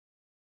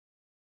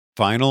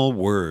Final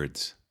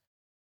words.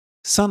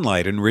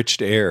 Sunlight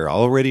enriched air,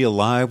 already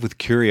alive with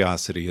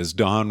curiosity as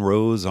dawn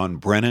rose on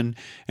Brennan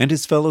and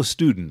his fellow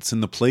students in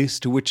the place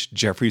to which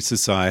Geoffrey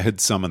Sasai had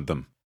summoned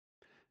them.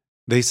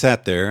 They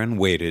sat there and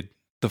waited,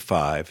 the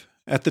five,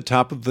 at the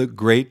top of the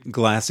great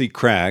glassy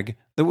crag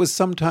that was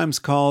sometimes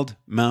called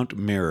Mount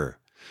Mirror,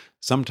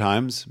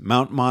 sometimes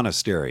Mount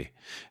Monastery,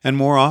 and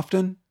more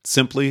often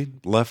simply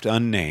left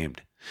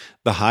unnamed,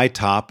 the high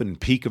top and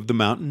peak of the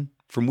mountain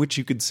from which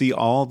you could see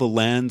all the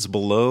lands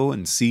below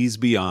and seas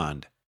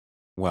beyond.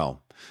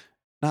 Well,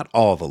 not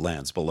all the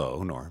lands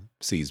below, nor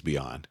seas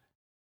beyond.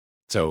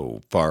 So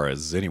far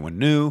as anyone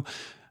knew,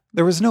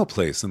 there was no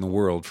place in the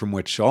world from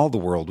which all the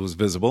world was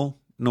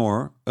visible,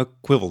 nor,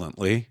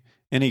 equivalently,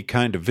 any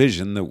kind of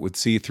vision that would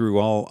see through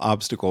all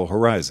obstacle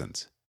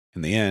horizons.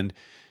 In the end,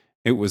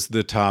 it was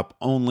the top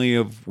only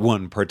of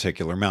one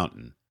particular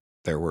mountain.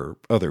 There were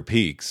other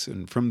peaks,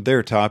 and from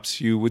their tops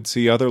you would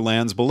see other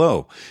lands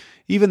below,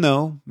 even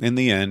though, in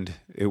the end,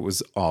 it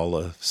was all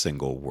a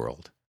single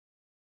world.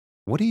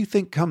 "What do you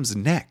think comes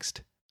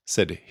next?"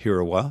 said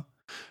Hirawa.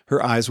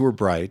 Her eyes were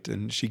bright,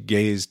 and she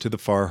gazed to the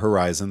far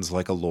horizons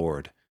like a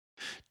lord.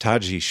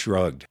 Taji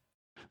shrugged,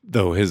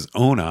 though his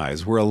own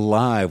eyes were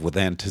alive with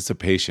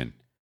anticipation.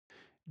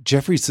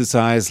 "Geoffrey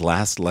Sasai's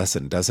last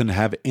lesson doesn't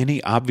have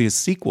any obvious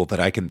sequel that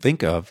I can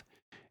think of.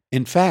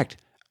 In fact,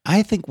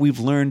 I think we've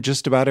learned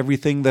just about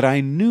everything that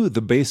I knew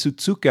the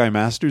Beisutsukai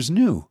masters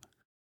knew.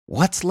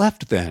 What's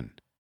left then?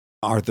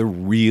 Are the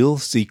real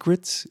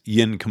secrets?"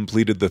 Yin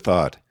completed the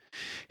thought.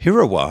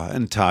 Hirawa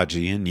and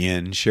Taji and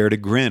Yin shared a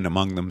grin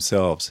among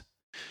themselves.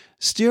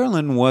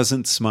 Stirlin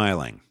wasn't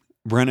smiling.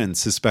 Brennan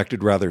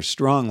suspected rather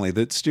strongly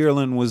that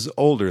Stirlin was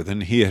older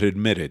than he had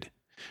admitted.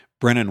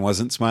 Brennan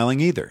wasn't smiling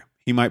either.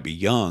 He might be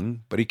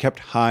young, but he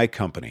kept high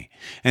company,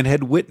 and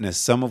had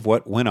witnessed some of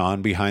what went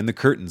on behind the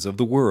curtains of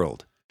the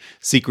world.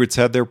 Secrets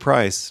had their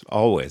price,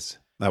 always.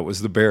 That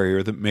was the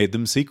barrier that made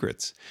them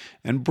secrets.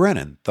 And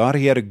Brennan thought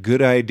he had a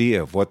good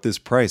idea of what this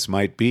price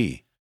might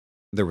be.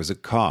 There was a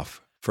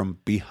cough from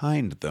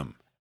behind them,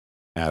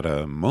 at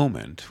a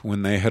moment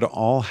when they had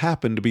all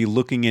happened to be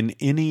looking in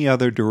any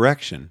other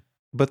direction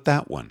but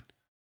that one.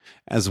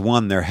 As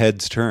one, their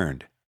heads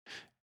turned.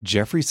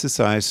 Geoffrey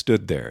Sasai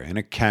stood there in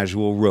a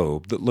casual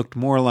robe that looked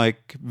more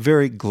like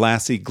very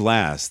glassy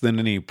glass than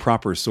any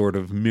proper sort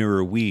of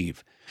mirror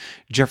weave.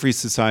 Geoffrey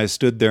Sasai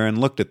stood there and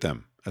looked at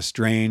them, a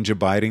strange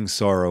abiding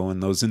sorrow in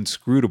those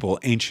inscrutable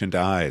ancient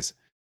eyes.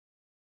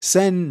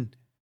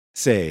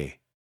 "Sen-sei,"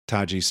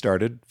 Taji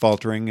started,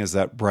 faltering as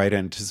that bright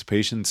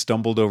anticipation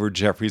stumbled over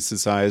Geoffrey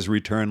Sasai's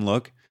return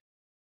look.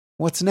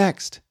 "What's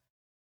next?"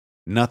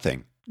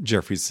 "Nothing,"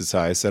 Geoffrey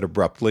Sasai said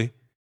abruptly.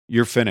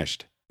 "You're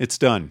finished. It's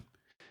done."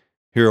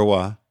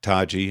 Hirawa,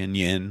 Taji, and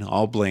Yin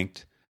all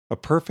blinked, a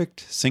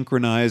perfect,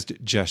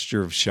 synchronized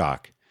gesture of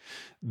shock.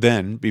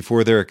 Then,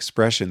 before their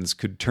expressions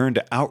could turn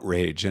to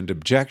outrage and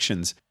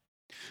objections,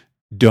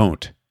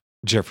 "Don't,"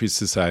 Geoffrey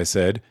Sasai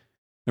said.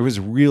 There was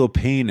real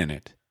pain in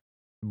it.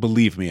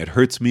 "Believe me, it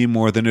hurts me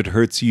more than it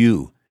hurts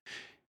you."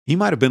 He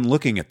might have been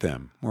looking at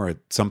them, or at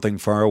something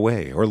far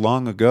away, or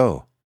long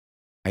ago.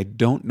 "I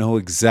don't know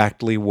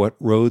exactly what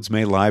roads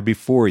may lie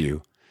before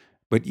you,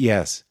 but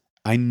yes,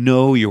 I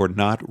know you're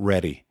not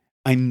ready.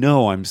 I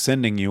know I'm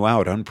sending you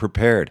out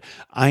unprepared.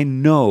 I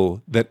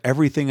know that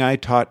everything I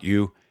taught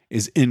you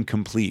is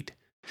incomplete,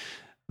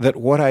 that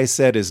what I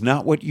said is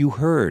not what you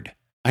heard.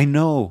 I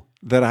know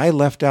that I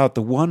left out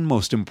the one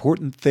most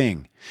important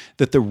thing,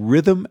 that the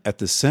rhythm at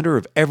the center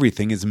of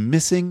everything is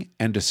missing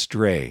and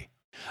astray.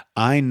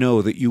 I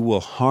know that you will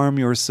harm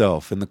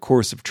yourself in the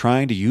course of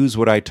trying to use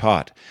what I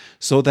taught,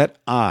 so that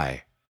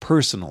I,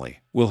 personally,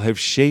 will have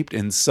shaped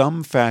in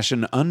some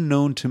fashion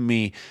unknown to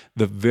me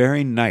the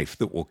very knife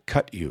that will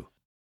cut you."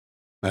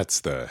 "That's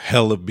the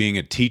hell of being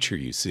a teacher,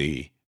 you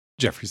see,"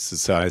 Geoffrey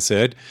Sasai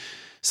said.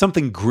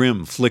 Something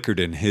grim flickered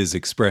in his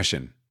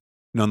expression.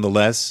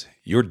 "Nonetheless,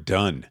 you're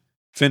done.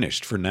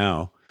 Finished for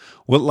now.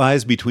 What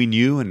lies between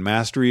you and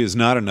mastery is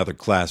not another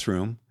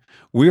classroom.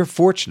 We are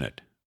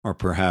fortunate, or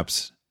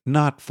perhaps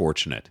not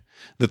fortunate,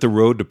 that the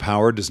road to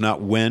power does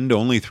not wend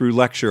only through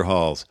lecture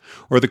halls,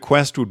 or the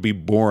quest would be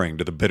boring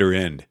to the bitter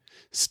end.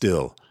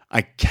 Still,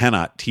 I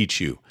cannot teach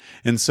you,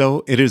 and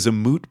so it is a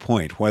moot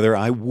point whether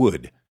I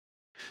would.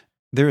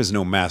 There is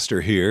no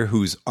master here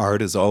whose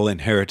art is all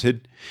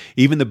inherited.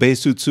 Even the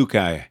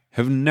Beisutsukai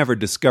have never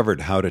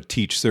discovered how to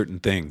teach certain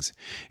things.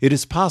 It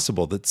is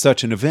possible that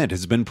such an event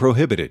has been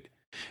prohibited.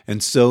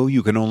 And so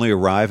you can only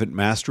arrive at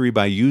mastery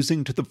by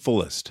using to the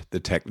fullest the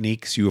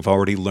techniques you have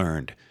already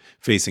learned,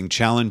 facing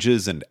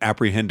challenges and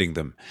apprehending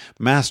them,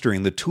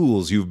 mastering the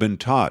tools you've been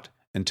taught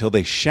until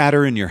they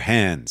shatter in your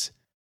hands."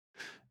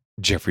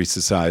 Geoffrey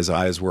Sasai's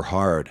eyes were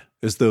hard,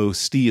 as though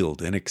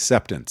steeled in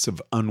acceptance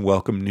of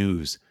unwelcome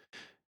news.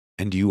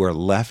 "And you are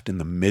left in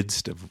the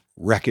midst of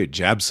wreckage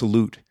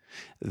absolute.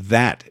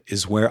 That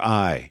is where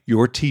I,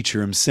 your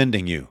teacher, am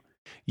sending you.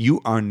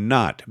 You are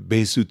not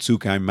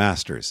Beisutsukai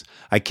masters.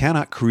 I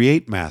cannot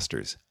create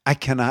masters. I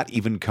cannot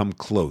even come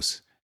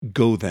close.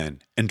 Go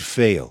then, and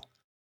fail."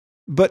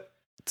 "But,"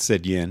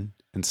 said Yin,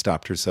 and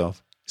stopped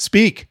herself.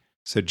 "Speak!"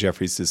 said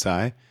Jeffrey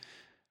Sasai.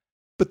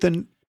 But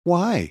then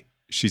why?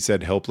 She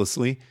said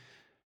helplessly.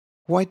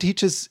 Why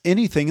teach us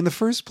anything in the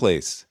first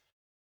place?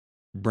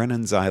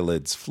 Brennan's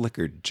eyelids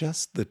flickered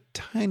just the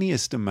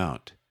tiniest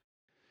amount.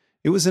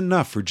 It was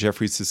enough for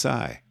Jeffrey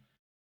Sasai.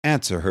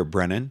 Answer her,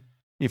 Brennan,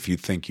 if you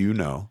think you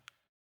know.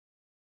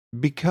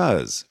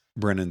 Because,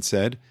 Brennan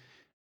said,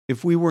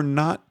 if we were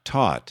not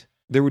taught,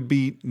 there would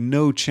be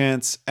no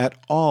chance at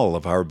all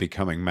of our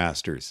becoming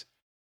masters.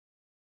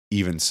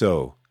 Even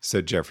so,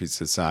 said Jeffrey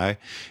Sasai,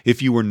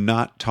 if you were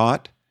not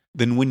taught,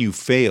 then when you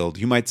failed,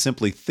 you might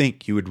simply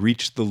think you had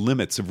reached the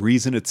limits of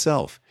reason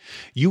itself.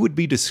 You would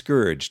be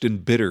discouraged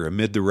and bitter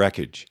amid the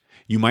wreckage.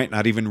 You might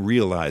not even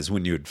realize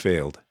when you had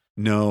failed.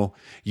 No,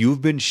 you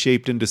have been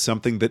shaped into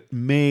something that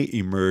may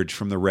emerge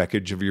from the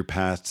wreckage of your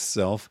past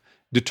self,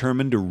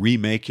 determined to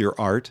remake your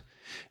art,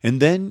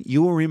 and then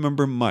you will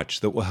remember much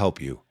that will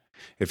help you.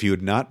 If you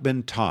had not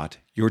been taught,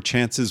 your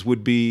chances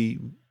would be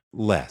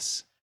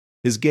less.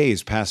 His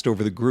gaze passed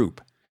over the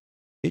group.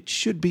 It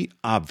should be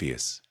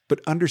obvious,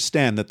 but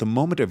understand that the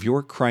moment of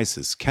your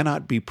crisis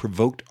cannot be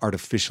provoked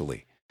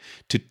artificially.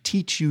 To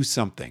teach you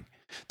something,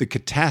 the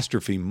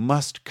catastrophe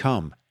must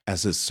come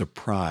as a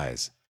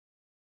surprise.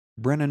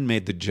 Brennan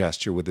made the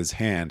gesture with his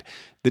hand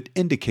that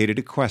indicated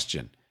a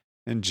question,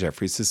 and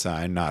Jeffrey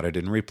Sasai nodded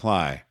in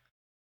reply.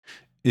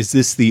 Is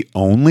this the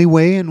only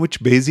way in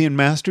which Bayesian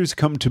masters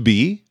come to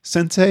be,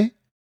 Sensei?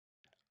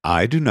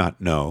 I do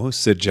not know,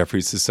 said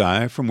Jeffrey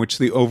Sasai, from which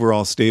the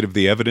overall state of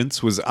the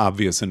evidence was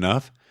obvious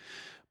enough.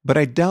 But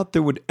I doubt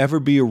there would ever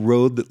be a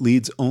road that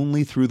leads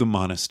only through the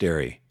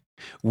monastery.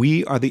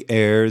 We are the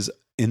heirs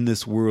in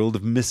this world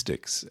of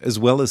mystics, as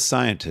well as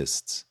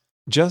scientists.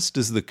 Just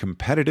as the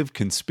competitive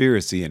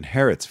conspiracy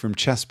inherits from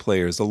chess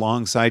players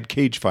alongside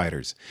cage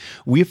fighters,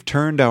 we have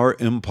turned our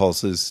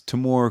impulses to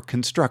more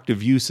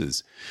constructive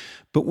uses.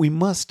 But we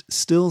must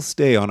still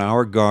stay on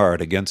our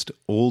guard against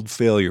old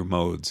failure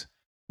modes.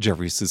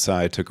 Jeffrey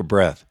Sasai took a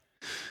breath.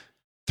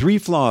 3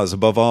 flaws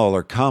above all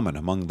are common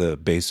among the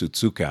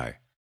Beisutsukai.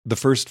 The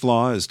first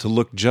flaw is to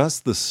look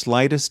just the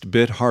slightest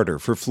bit harder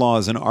for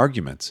flaws in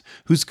arguments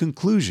whose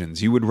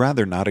conclusions you would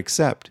rather not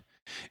accept.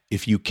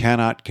 If you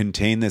cannot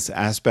contain this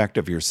aspect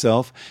of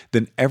yourself,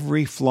 then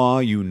every flaw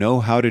you know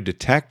how to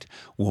detect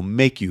will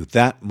make you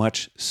that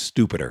much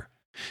stupider.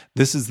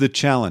 This is the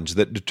challenge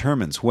that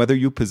determines whether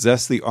you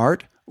possess the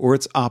art or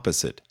its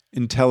opposite.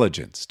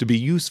 Intelligence, to be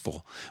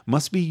useful,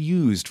 must be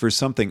used for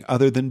something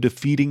other than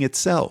defeating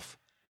itself.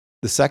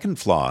 The second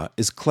flaw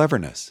is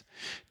cleverness.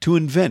 To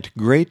invent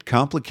great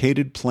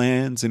complicated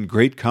plans and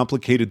great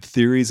complicated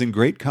theories and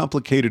great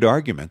complicated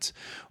arguments,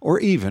 or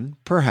even,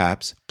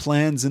 perhaps,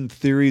 plans and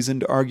theories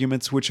and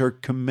arguments which are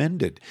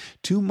commended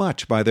too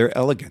much by their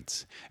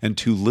elegance and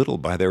too little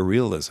by their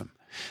realism.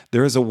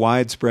 There is a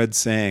widespread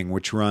saying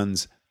which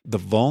runs, "The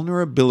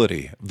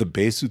vulnerability of the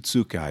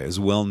Beisutsukai is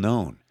well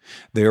known.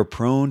 They are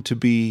prone to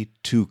be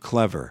too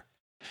clever."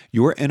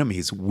 Your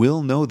enemies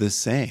will know this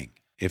saying.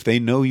 If they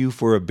know you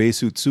for a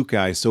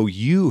Beisutsukai, so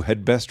you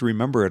had best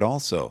remember it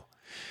also.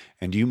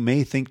 And you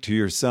may think to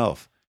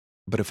yourself,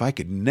 but if I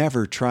could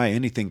never try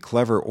anything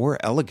clever or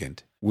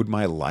elegant, would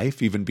my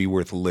life even be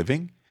worth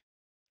living?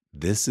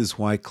 This is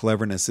why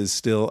cleverness is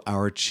still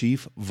our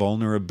chief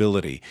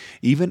vulnerability,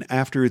 even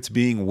after it's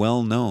being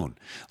well known,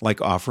 like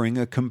offering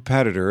a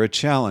competitor a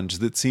challenge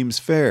that seems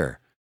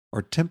fair,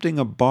 or tempting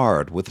a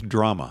bard with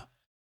drama.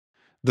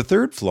 The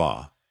third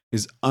flaw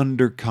is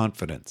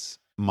underconfidence,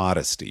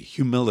 modesty,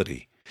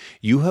 humility.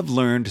 You have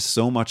learned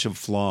so much of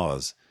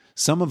flaws,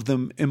 some of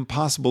them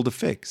impossible to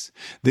fix,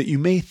 that you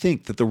may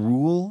think that the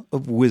rule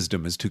of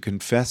wisdom is to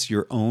confess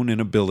your own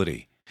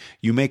inability.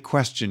 You may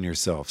question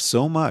yourself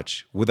so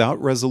much, without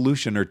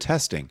resolution or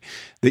testing,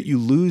 that you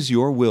lose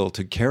your will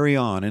to carry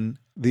on in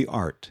the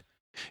art.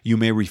 You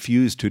may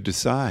refuse to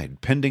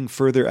decide, pending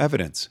further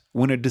evidence,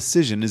 when a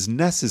decision is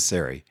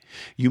necessary.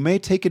 You may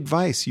take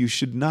advice you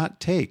should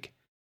not take.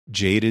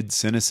 Jaded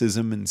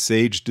cynicism and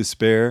sage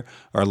despair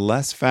are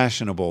less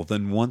fashionable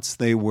than once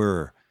they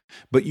were,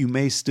 but you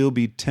may still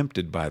be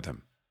tempted by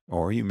them,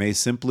 or you may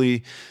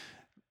simply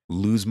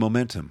lose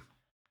momentum.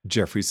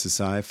 Jeffrey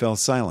Sasai fell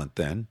silent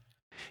then.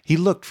 He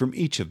looked from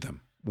each of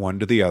them, one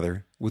to the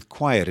other, with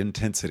quiet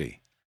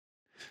intensity,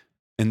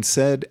 and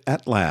said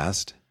at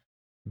last,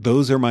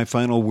 "Those are my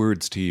final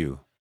words to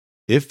you.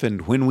 If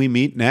and when we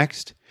meet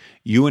next,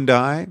 you and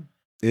I,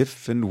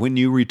 if and when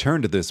you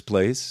return to this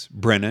place,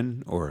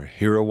 Brennan or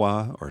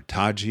Hirawa or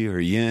Taji or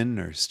Yin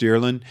or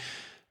Stirlin,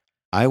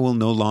 I will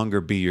no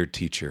longer be your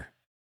teacher."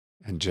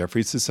 And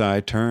Jeffrey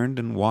Sasai turned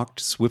and walked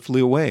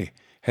swiftly away,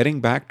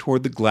 heading back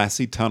toward the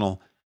glassy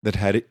tunnel that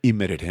had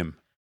emitted him.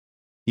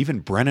 Even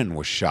Brennan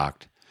was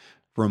shocked.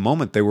 For a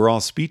moment they were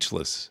all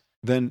speechless.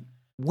 Then,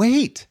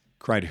 "Wait!"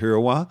 cried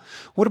Hirawa.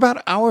 "What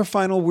about our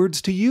final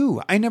words to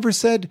you? I never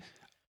said—"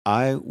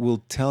 "I will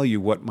tell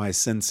you what my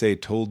sensei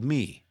told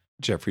me."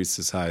 Jeffrey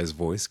Sasai's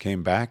voice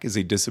came back as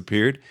he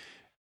disappeared.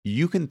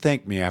 "You can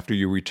thank me after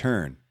you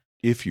return,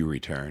 if you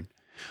return.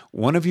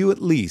 One of you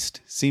at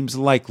least seems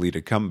likely to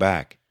come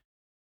back."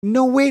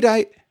 "No, wait,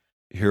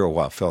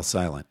 Hirawa fell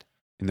silent.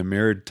 In the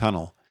mirrored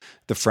tunnel,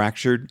 The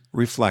fractured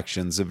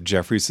reflections of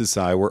Jeffrey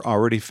Sasai were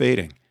already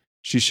fading.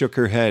 She shook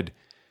her head.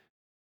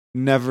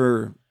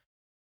 Never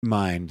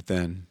mind,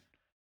 then.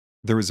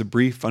 There was a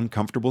brief,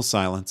 uncomfortable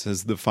silence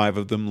as the five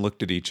of them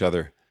looked at each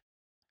other.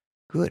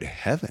 Good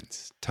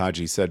heavens,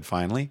 Taji said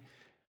finally.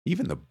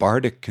 Even the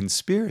Bardic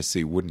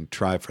conspiracy wouldn't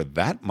try for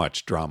that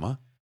much drama.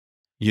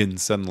 Yin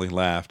suddenly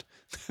laughed.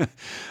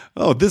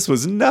 Oh, this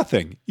was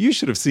nothing. You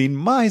should have seen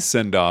my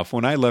send-off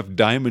when I left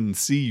Diamond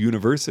Sea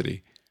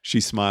University.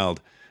 She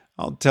smiled.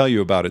 I'll tell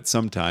you about it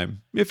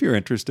sometime, if you're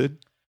interested.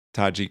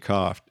 Taji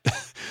coughed.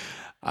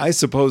 I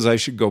suppose I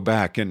should go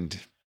back and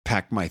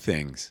pack my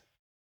things.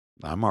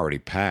 I'm already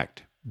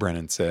packed,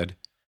 Brennan said.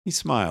 He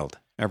smiled,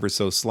 ever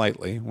so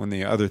slightly, when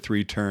the other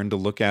three turned to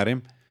look at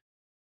him.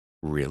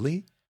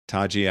 Really?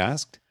 Taji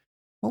asked.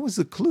 What was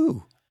the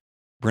clue?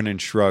 Brennan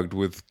shrugged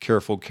with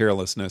careful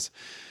carelessness.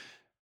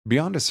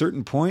 Beyond a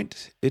certain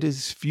point, it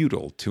is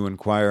futile to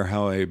inquire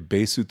how a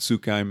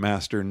Beisutsukai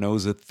master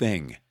knows a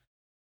thing.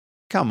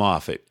 Come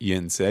off it,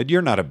 Yin said.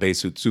 You're not a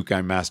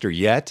Beisutsukai master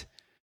yet.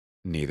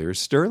 Neither is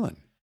Sterling,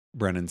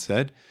 Brennan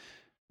said.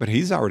 But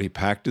he's already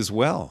packed as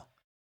well.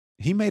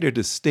 He made it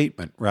a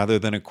statement rather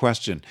than a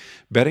question,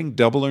 betting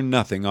double or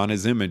nothing on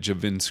his image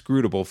of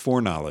inscrutable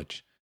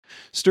foreknowledge.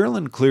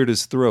 Sterling cleared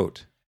his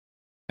throat.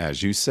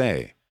 As you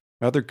say,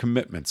 other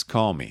commitments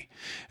call me,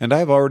 and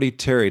I've already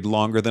tarried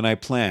longer than I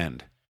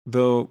planned.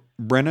 Though,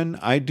 Brennan,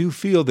 I do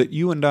feel that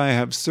you and I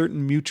have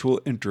certain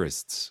mutual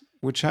interests,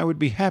 which I would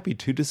be happy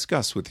to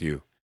discuss with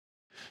you.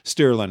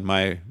 Sterling,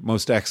 my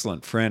most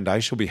excellent friend, I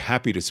shall be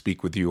happy to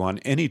speak with you on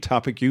any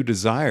topic you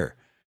desire,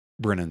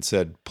 Brennan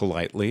said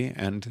politely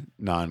and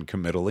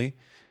non-committally.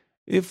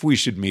 If we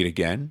should meet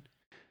again.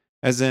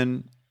 As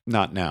in,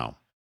 not now.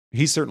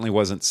 He certainly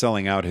wasn't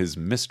selling out his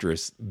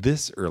mistress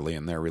this early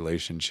in their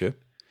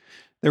relationship.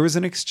 There was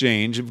an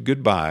exchange of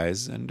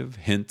goodbyes and of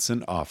hints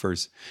and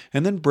offers,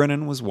 and then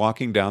Brennan was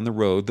walking down the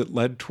road that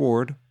led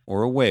toward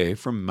or away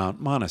from Mount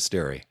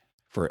Monastery,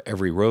 for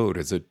every road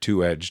is a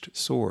two-edged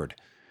sword,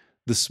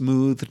 the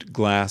smoothed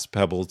glass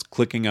pebbles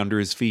clicking under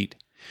his feet.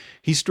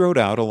 He strode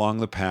out along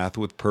the path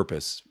with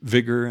purpose,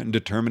 vigor, and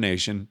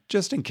determination,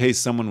 just in case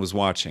someone was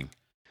watching.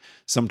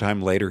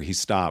 Sometime later he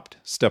stopped,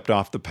 stepped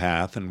off the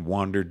path, and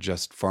wandered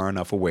just far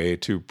enough away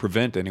to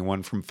prevent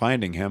anyone from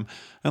finding him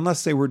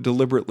unless they were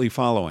deliberately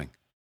following.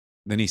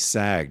 Then he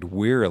sagged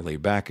wearily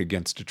back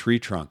against a tree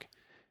trunk.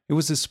 It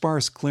was a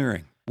sparse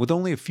clearing, with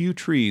only a few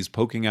trees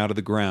poking out of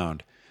the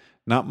ground,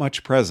 not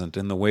much present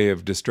in the way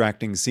of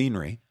distracting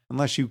scenery,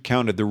 unless you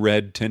counted the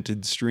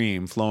red-tinted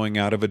stream flowing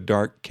out of a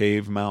dark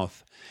cave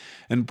mouth.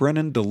 And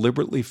Brennan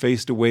deliberately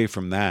faced away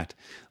from that,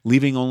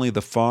 leaving only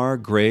the far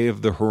gray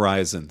of the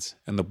horizons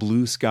and the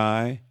blue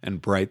sky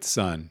and bright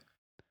sun.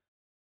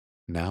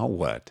 Now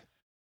what?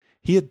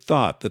 He had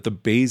thought that the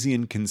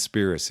Bayesian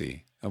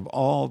conspiracy, of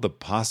all the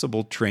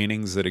possible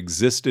trainings that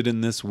existed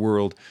in this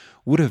world,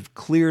 would have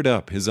cleared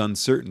up his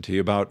uncertainty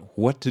about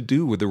what to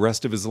do with the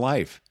rest of his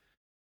life.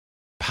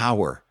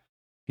 Power,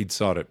 he'd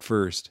sought at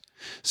first.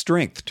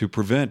 Strength to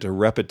prevent a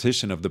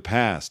repetition of the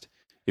past.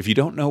 If you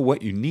don't know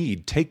what you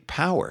need, take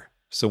power,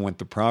 so went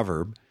the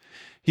proverb.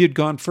 He had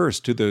gone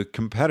first to the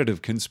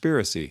competitive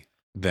conspiracy,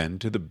 then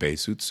to the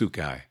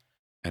Beisutsukai.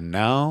 And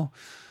now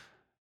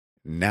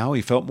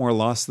he felt more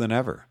lost than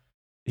ever.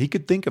 He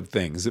could think of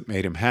things that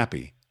made him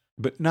happy,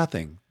 but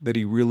nothing that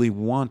he really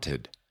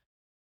wanted.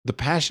 The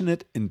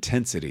passionate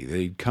intensity that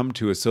he'd come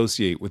to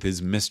associate with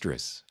his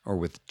mistress, or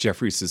with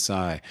Jeffrey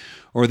Sasai,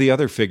 or the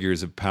other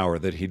figures of power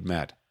that he'd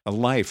met, a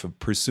life of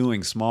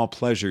pursuing small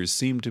pleasures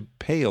seemed to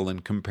pale in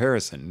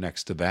comparison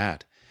next to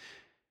that.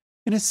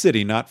 In a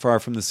city not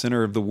far from the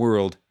center of the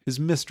world, his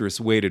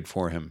mistress waited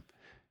for him,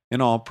 in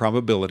all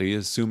probability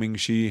assuming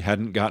she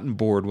hadn't gotten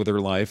bored with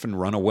her life and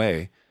run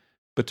away,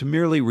 but to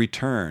merely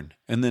return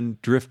and then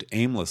drift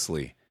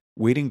aimlessly,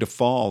 waiting to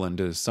fall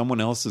into someone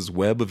else's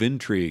web of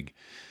intrigue.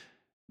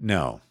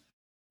 No,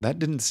 that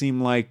didn't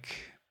seem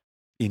like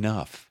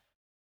enough.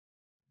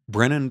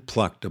 Brennan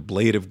plucked a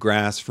blade of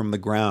grass from the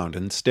ground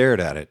and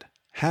stared at it,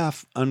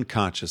 half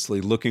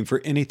unconsciously looking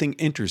for anything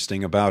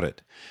interesting about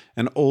it.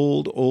 An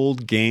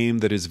old game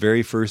that his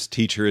very first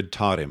teacher had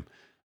taught him,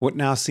 what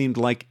now seemed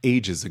like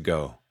ages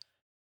ago.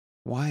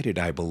 Why did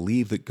I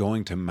believe that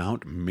going to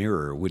Mount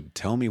Mirror would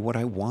tell me what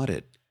I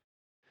wanted?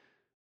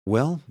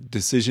 Well,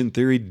 decision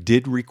theory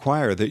did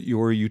require that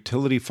your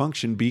utility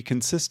function be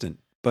consistent,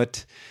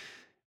 but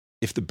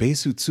if the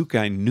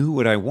Beisutsukai knew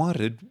what I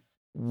wanted,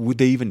 would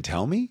they even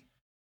tell me?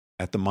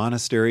 At the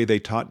monastery they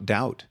taught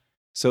doubt,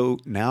 so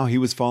now he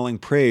was falling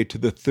prey to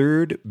the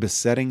third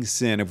besetting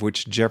sin of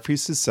which Jeffrey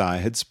Sasai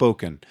had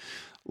spoken.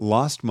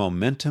 Lost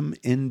momentum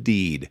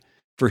indeed,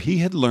 for he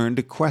had learned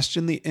to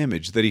question the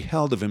image that he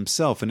held of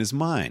himself in his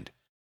mind.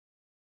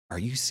 Are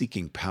you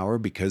seeking power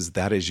because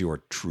that is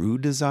your true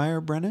desire,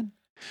 Brennan?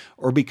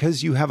 Or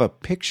because you have a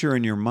picture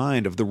in your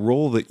mind of the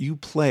role that you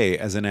play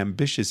as an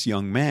ambitious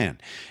young man,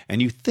 and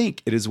you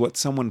think it is what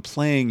someone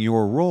playing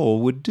your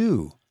role would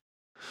do?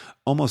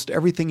 Almost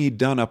everything he'd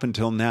done up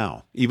until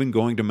now, even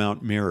going to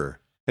Mount Mirror,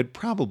 had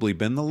probably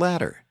been the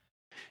latter.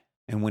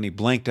 And when he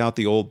blanked out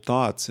the old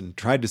thoughts and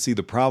tried to see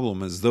the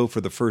problem as though for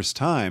the first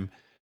time,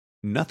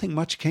 nothing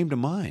much came to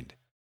mind.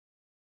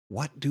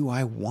 What do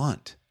I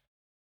want?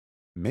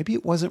 Maybe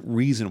it wasn't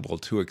reasonable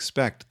to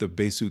expect the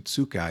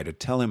Beisutsukai to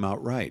tell him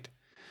outright.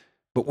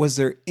 But was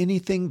there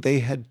anything they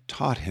had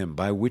taught him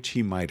by which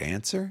he might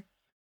answer?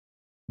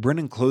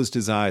 Brennan closed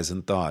his eyes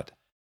and thought,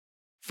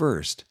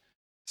 first,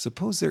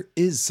 suppose there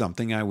is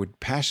something I would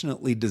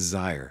passionately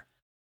desire.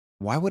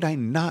 Why would I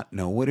not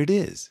know what it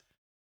is?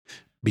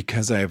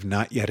 Because I have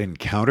not yet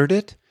encountered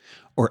it,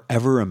 or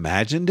ever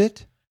imagined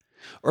it?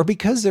 Or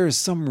because there is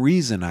some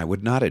reason I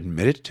would not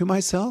admit it to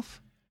myself?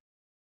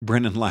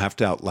 Brennan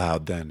laughed out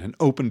loud then and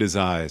opened his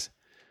eyes.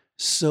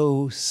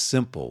 So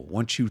simple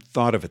once you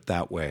thought of it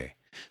that way.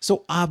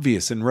 So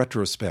obvious in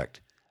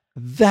retrospect.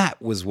 That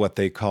was what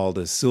they called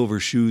a Silver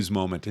Shoes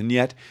moment, and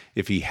yet,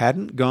 if he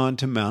hadn't gone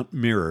to Mount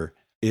Mirror,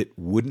 it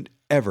wouldn't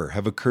ever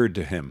have occurred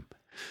to him.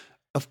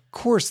 Of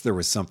course there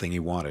was something he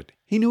wanted.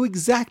 He knew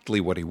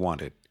exactly what he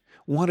wanted.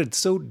 Wanted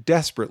so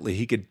desperately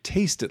he could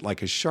taste it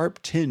like a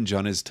sharp tinge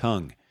on his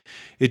tongue.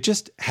 It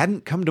just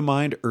hadn't come to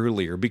mind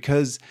earlier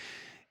because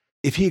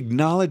if he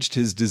acknowledged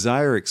his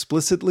desire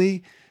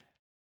explicitly,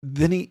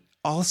 then he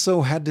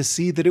also had to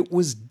see that it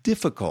was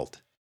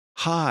difficult.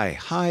 High,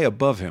 high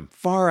above him,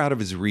 far out of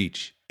his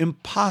reach.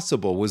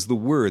 Impossible was the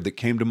word that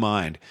came to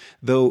mind,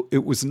 though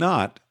it was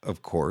not,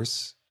 of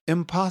course,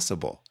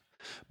 impossible.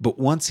 But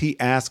once he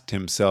asked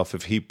himself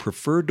if he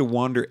preferred to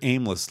wander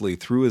aimlessly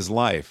through his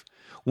life,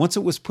 once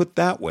it was put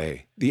that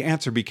way, the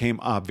answer became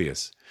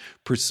obvious.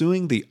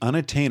 Pursuing the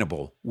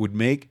unattainable would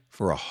make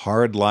for a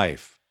hard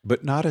life,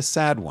 but not a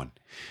sad one.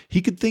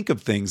 He could think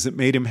of things that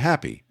made him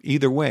happy,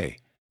 either way,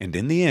 and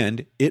in the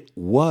end, it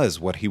was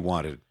what he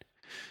wanted.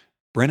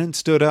 Brennan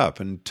stood up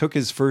and took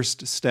his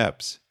first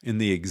steps in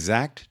the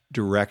exact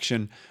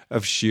direction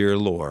of Shir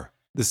Lor,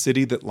 the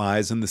city that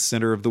lies in the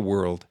center of the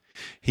world.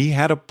 He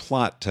had a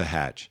plot to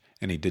hatch,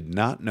 and he did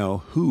not know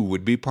who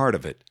would be part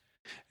of it.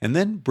 And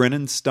then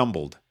Brennan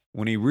stumbled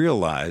when he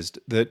realized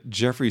that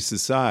Jeffrey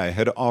Sasai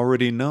had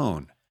already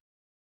known.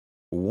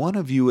 One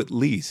of you at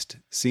least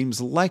seems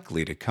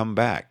likely to come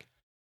back.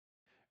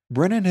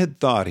 Brennan had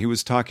thought he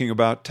was talking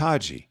about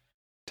Taji.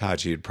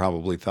 Taji had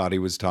probably thought he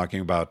was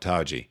talking about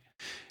Taji.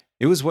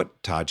 It was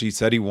what Taji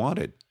said he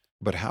wanted,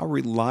 but how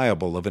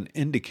reliable of an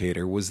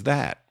indicator was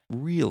that,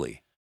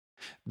 really?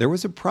 There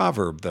was a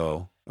proverb,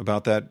 though,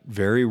 about that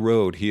very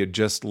road he had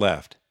just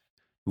left.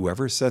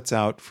 Whoever sets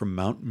out from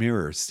Mount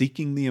Mirror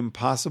seeking the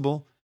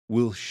impossible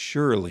will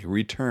surely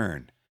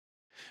return.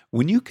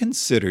 When you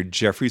considered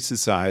Jeffrey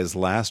Sasai's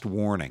last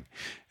warning,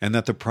 and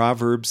that the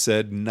proverb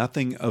said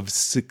nothing of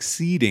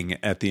succeeding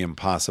at the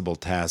impossible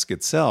task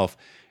itself,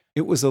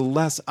 it was a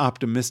less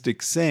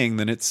optimistic saying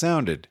than it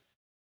sounded.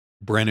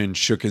 Brennan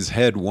shook his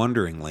head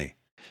wonderingly.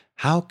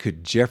 How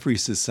could Jeffrey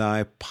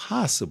Sasai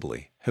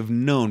possibly have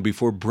known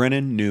before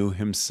Brennan knew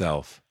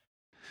himself?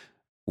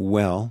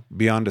 Well,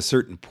 beyond a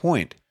certain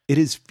point, it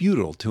is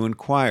futile to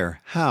inquire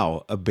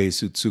how a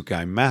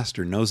Beisutsukai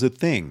master knows a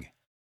thing.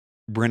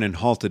 Brennan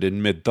halted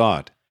in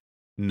mid-thought.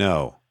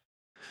 No,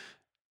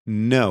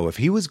 if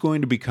he was going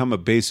to become a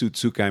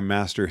Beisutsukai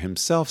master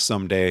himself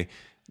someday,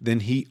 then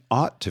he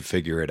ought to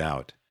figure it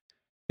out.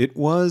 It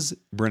was,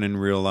 Brennan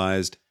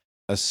realized,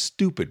 a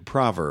stupid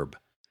proverb.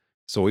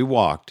 So he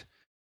walked,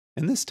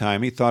 and this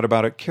time he thought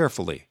about it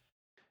carefully,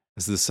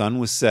 as the sun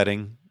was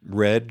setting,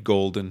 red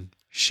golden,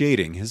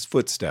 shading his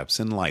footsteps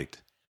in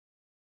light.